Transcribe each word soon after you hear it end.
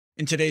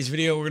In today's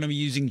video, we're going to be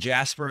using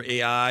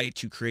Jasper.ai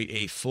to create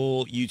a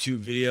full YouTube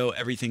video,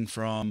 everything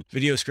from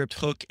video script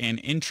hook and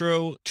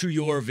intro to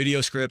your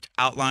video script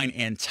outline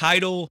and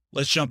title.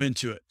 Let's jump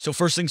into it. So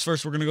first things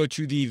first, we're going to go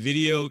to the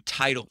video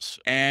titles.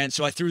 And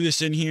so I threw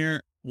this in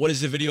here. What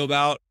is the video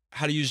about?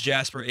 How to use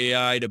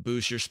Jasper.ai to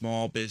boost your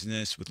small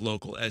business with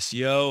local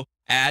SEO.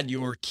 Add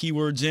your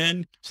keywords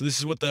in. So this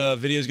is what the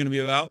video is going to be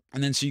about.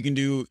 And then so you can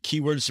do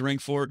keywords to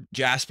rank for.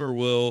 Jasper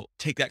will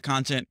take that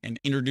content and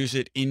introduce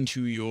it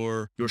into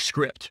your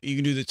script. You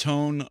can do the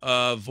tone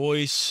of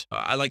voice.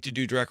 I like to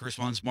do direct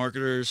response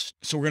marketers.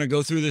 So we're going to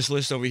go through this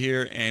list over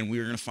here and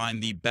we're going to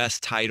find the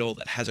best title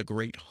that has a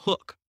great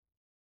hook.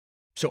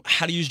 So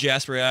how to use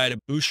Jasper.ai to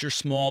boost your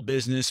small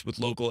business with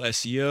local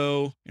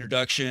SEO.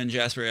 Introduction,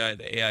 Jasper.ai,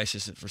 the AI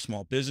assistant for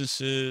small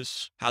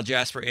businesses. How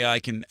Jasper.ai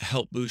can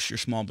help boost your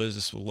small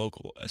business with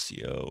local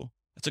SEO.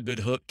 That's a good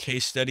hook.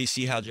 Case study,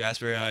 see how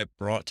Jasper.ai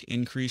brought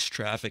increased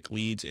traffic,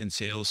 leads, and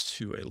sales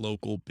to a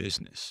local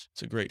business.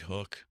 It's a great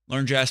hook.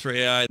 Learn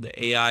Jasper.ai,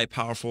 the AI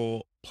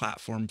powerful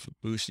platform for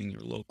boosting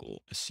your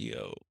local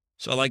SEO.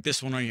 So I like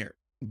this one right here.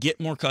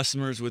 Get more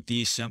customers with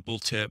these simple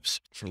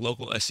tips for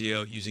local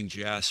SEO using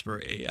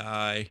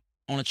Jasper.ai.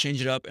 I want to change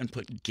it up and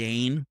put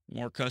gain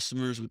more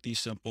customers with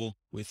these I'm going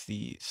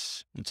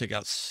to take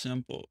out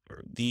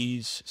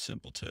these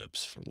simple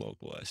tips for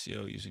local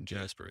SEO using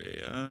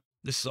Jasper.ai.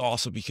 This is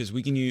awesome because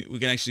we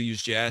can actually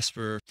use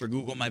Jasper for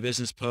Google My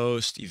Business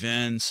posts,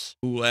 events,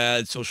 Google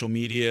Ads, social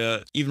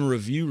media, even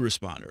review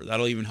responder.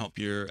 That'll even help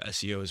your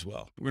SEO as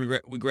well.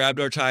 We grabbed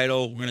our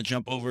title. We're going to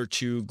jump over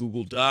to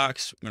Google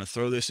Docs. We're going to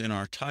throw this in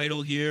our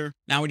title here.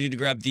 Now we need to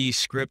grab the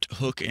script,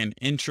 hook, and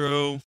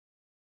intro.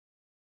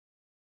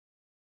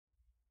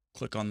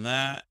 Click on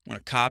that. I'm going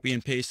to copy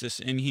and paste this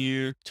in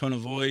here. Tone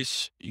of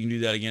voice, you can do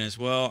that again as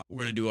well.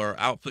 We're going to do our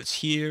outputs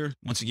here.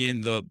 Once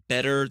again, the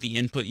better the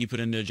input you put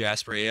into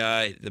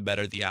Jasper.ai, the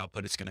better the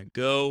output it's going to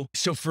go.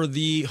 So for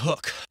the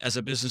hook, as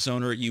a business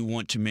owner, you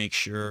want to make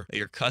sure that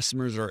your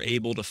customers are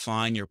able to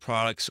find your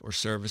products or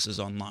services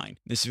online.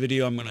 In this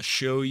video, I'm going to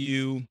show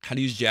you how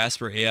to use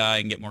Jasper.ai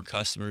and get more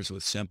customers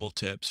with simple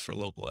tips for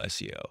local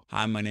SEO.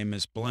 Hi, my name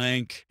is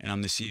Blank, and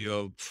I'm the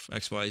CEO of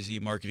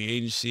XYZ Marketing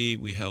Agency.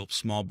 We help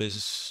small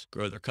business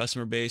grow their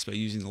customer base by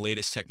using the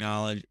latest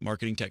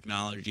marketing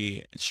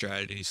technology and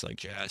strategies like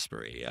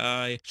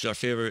Jasper.ai, which is our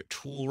favorite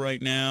tool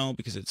right now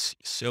because it's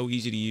so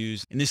easy to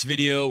use. In this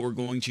video, we're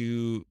going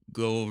to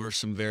go over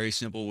some very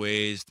simple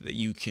ways that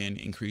you can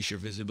increase your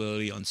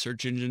visibility on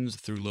search engines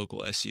through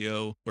local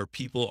SEO, where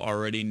people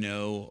already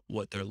know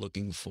what they're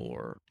looking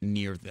for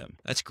near them.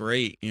 That's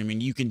great. I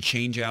mean, you can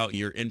change out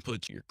your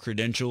inputs, your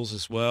credentials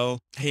as well.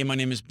 Hey, my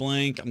name is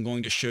Blank. I'm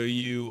going to show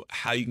you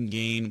how you can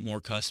gain more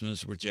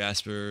customers with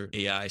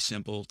Jasper.ai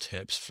simple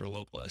tips for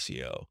local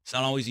SEO. It's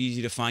not always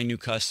easy to find new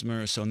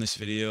customers. So in this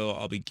video,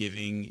 I'll be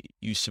giving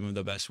you some of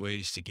the best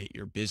ways to get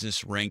your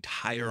business ranked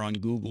higher on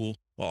Google,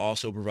 while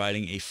also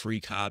providing a free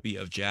copy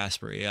of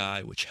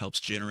Jasper.ai, which helps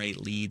generate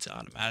leads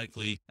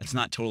automatically. That's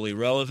not totally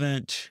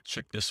relevant.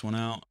 Check this one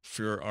out.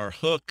 For our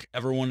hook,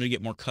 ever wanted to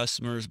get more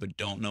customers but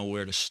don't know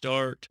where to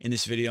start? In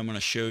this video, I'm going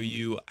to show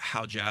you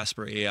how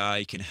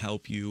Jasper.ai can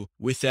help you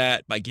with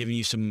that by giving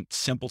you some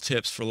simple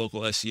tips for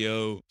local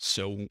SEO.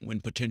 So when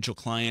potential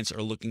clients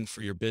are looking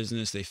for your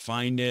business, they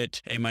find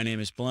it. Hey, my name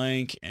is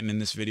Blank. And in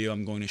this video,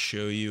 I'm going to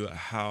show you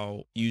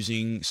how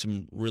using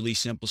some really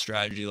simple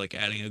strategy like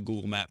adding a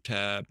Google Map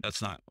tab,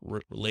 that's not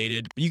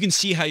related, but you can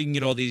see how you can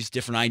get all these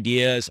different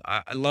ideas.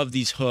 I love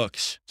these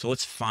hooks. So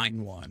let's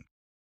find one.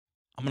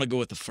 I'm going to go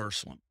with the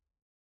first one.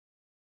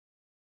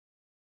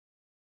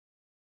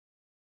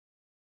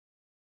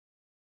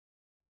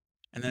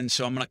 And then,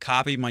 so I'm going to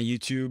copy my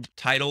YouTube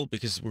title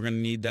because we're going to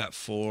need that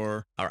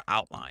for our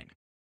outline.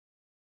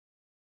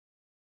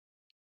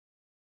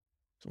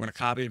 So we're going to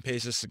copy and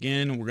paste this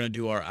again. We're going to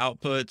do our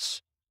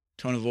outputs,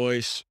 tone of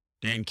voice,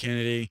 Dan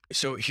Kennedy.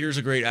 So here's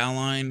a great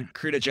outline.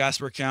 Create a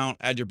Jasper account,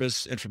 add your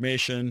business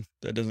information.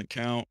 That doesn't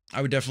count.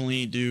 I would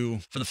definitely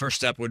for the first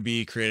step would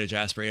be create a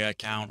Jasper.ai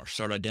account or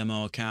start a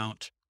demo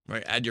account,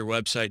 right? Add your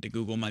website to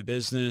Google My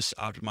Business,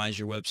 optimize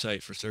your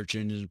website for search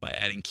engines by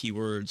adding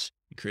keywords,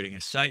 creating a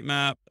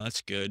sitemap.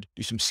 That's good.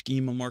 Do some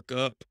schema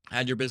markup.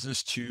 Add your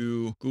business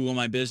to Google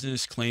My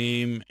Business,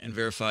 claim and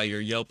verify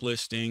your Yelp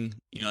listing.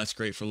 That's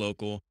great for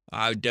local.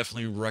 I would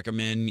definitely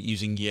recommend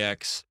using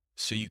Yext,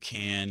 so you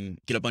can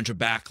get a bunch of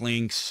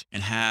backlinks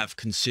and have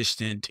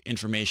consistent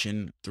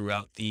information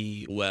throughout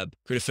the web.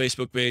 Create a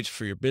Facebook page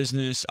for your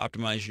business,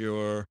 optimize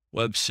your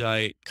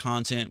website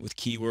content with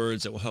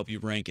keywords that will help you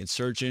rank in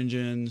search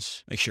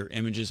engines. Make sure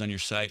images on your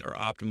site are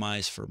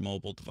optimized for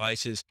mobile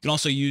devices. You can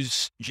also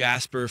use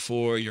Jasper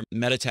for your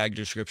meta tag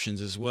descriptions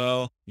as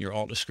well, your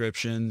alt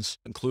descriptions.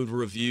 Include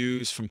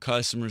reviews from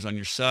customers on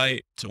your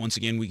site. So once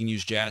again, we can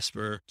use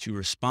Jasper to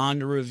respond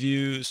to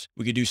reviews.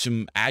 We could do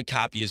some ad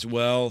copy as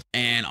well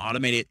and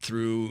automate it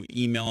through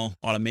email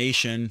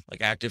automation like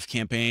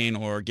ActiveCampaign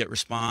or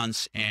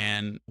GetResponse,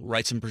 and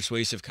write some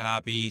persuasive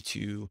copy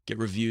to get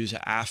reviews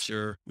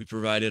after We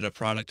provided a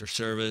product or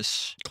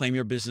service. Claim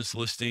your business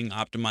listing,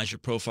 optimize your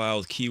profile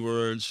with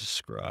keywords,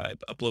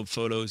 describe, upload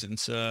photos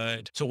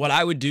inside. So what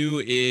I would do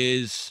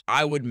is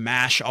I would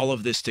mash all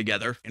of this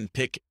together and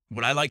pick.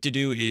 What I like to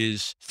do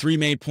is 3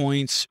 main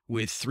points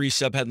with 3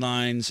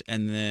 subheadlines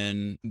and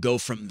then go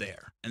from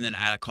there and then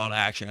add a call to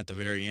action at the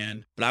very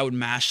end. But I would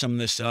mash some of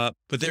this up.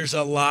 But there's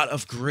a lot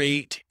of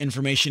great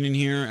information in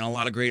here and a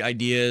lot of great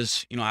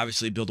ideas.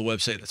 Obviously build a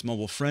website that's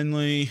mobile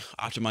friendly,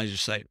 optimize your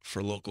site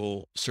for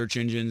local search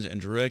engines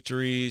and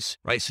directories,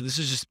 right? So this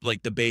is just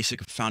like the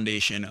basic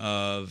foundation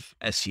of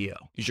SEO.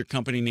 Use your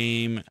company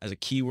name as a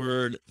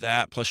keyword,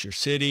 that plus your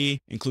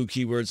city, include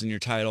keywords in your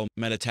title,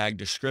 meta tag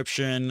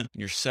description,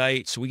 your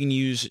site. So we can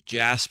use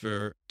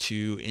Jasper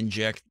to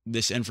inject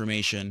this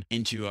information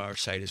into our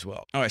site as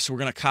well. All right, so we're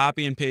going to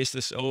copy and paste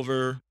this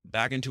over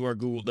back into our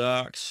Google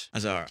Docs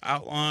as our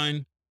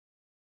outline.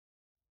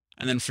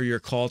 And then for your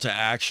call to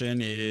action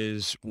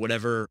is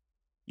whatever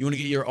you want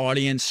to get your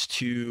audience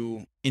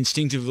to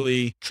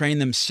instinctively train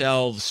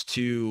themselves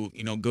to,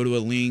 go to a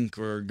link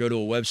or go to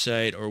a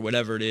website or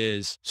whatever it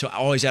is. So I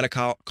always add a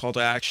call to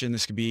action.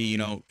 This could be,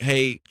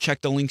 hey,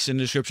 check the links in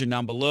the description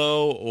down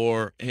below,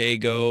 or hey,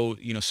 go,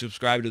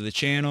 subscribe to the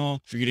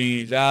channel if you're getting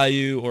any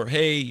value, or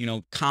hey,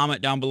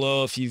 comment down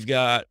below if you've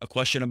got a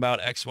question about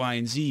X, Y,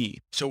 and Z.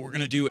 So we're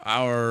going to do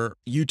our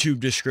YouTube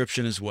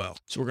description as well.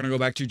 So we're going to go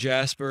back to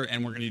Jasper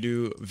and we're going to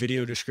do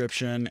video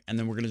description, and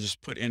then we're going to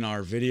just put in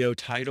our video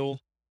title.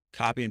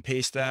 Copy and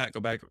paste that,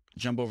 go back,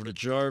 jump over to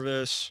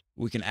Jarvis.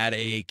 We can add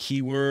a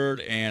keyword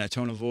and a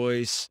tone of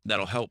voice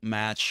that'll help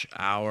match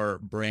our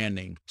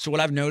branding. So what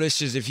I've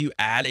noticed is if you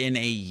add in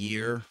a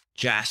year,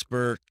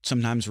 Jasper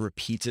sometimes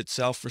repeats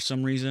itself for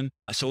some reason.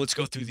 So let's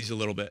go through these a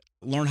little bit.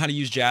 Learn how to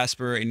use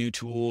Jasper, a new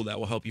tool that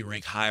will help you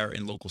rank higher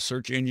in local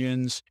search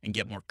engines and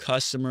get more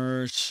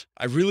customers.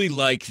 I really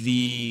like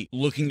the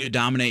looking to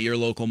dominate your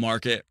local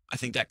market. I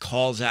think that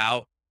calls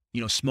out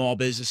small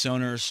business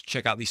owners.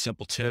 Check out these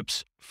simple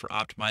tips for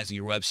optimizing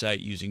your website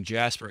using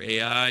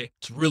Jasper.ai.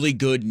 It's really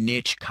good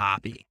niche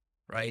copy,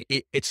 right?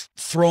 It's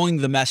throwing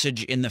the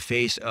message in the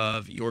face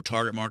of your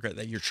target market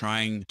that you're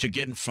trying to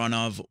get in front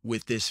of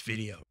with this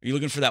video. Are you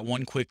looking for that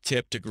one quick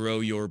tip to grow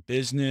your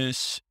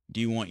business? Do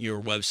you want your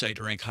website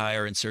to rank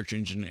higher in search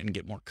engine and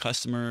get more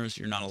customers?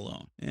 You're not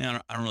alone. I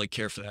don't really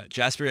care for that.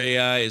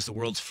 Jasper.ai is the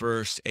world's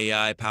first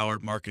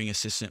AI-powered marketing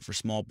assistant for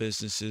small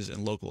businesses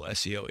and local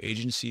SEO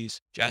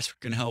agencies. Jasper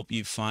can help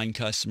you find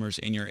customers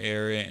in your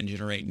area and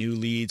generate new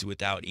leads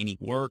without any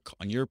work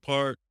on your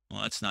part.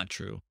 Well, that's not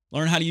true.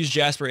 Learn how to use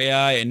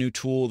Jasper.ai, a new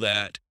tool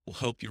that will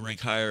help you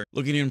rank higher.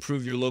 Looking to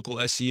improve your local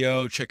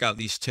SEO? Check out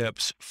these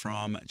tips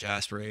from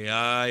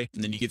Jasper.ai.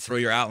 And then you can throw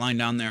your outline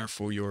down there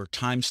for your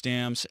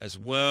timestamps as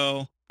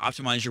well.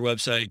 Optimize your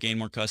website, gain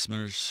more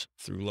customers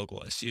through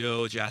local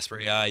SEO.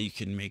 Jasper.ai, you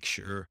can make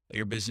sure that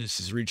your business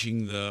is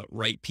reaching the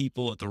right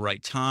people at the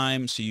right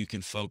time so you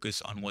can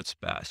focus on what's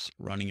best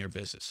running your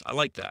business. I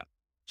like that.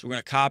 So we're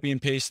going to copy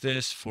and paste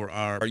this for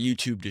our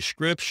YouTube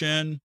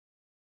description.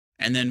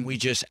 And then we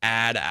just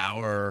add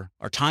our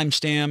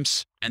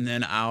timestamps and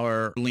then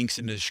our links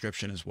in the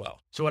description as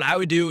well. So what I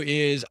would do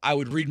is I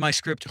would read my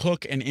script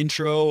hook and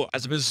intro.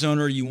 As a business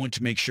owner, you want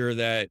to make sure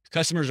that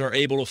customers are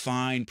able to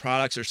find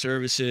products or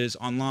services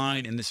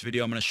online. In this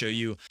video, I'm going to show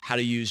you how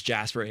to use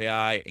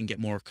Jasper.ai and get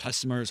more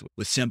customers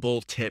with simple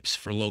tips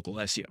for local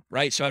SEO,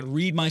 right? So I'd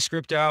read my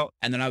script out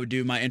and then I would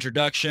do my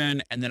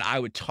introduction and then I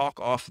would talk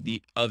off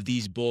of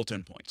these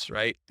bulletin points,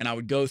 right? And I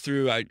would go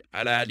through, I'd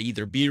add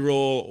either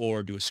B-roll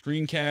or do a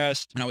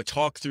screencast and I would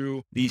talk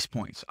through these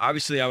points.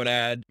 Obviously, I would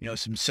add,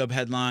 some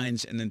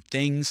subheadlines and then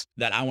things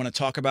that I want to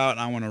talk about and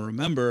I want to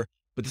remember,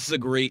 but this is a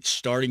great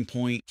starting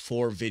point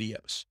for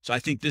videos. So I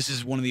think this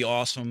is one of the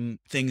awesome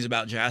things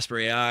about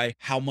Jasper.ai,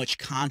 how much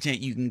content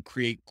you can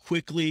create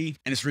quickly,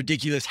 and it's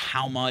ridiculous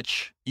how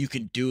much you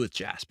can do with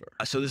Jasper.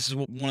 So this is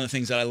one of the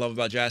things that I love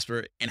about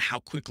Jasper and how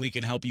quickly it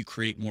can help you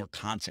create more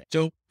content.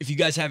 So if you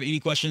guys have any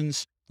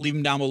questions, leave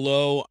them down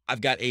below. I've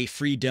got a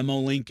free demo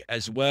link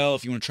as well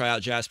if you want to try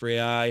out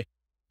Jasper.ai.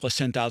 Plus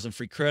 10,000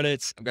 free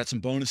credits. I've got some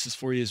bonuses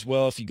for you as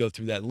well if you go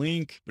through that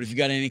link. But if you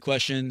got any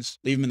questions,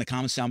 leave them in the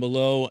comments down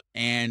below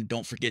and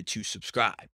don't forget to subscribe.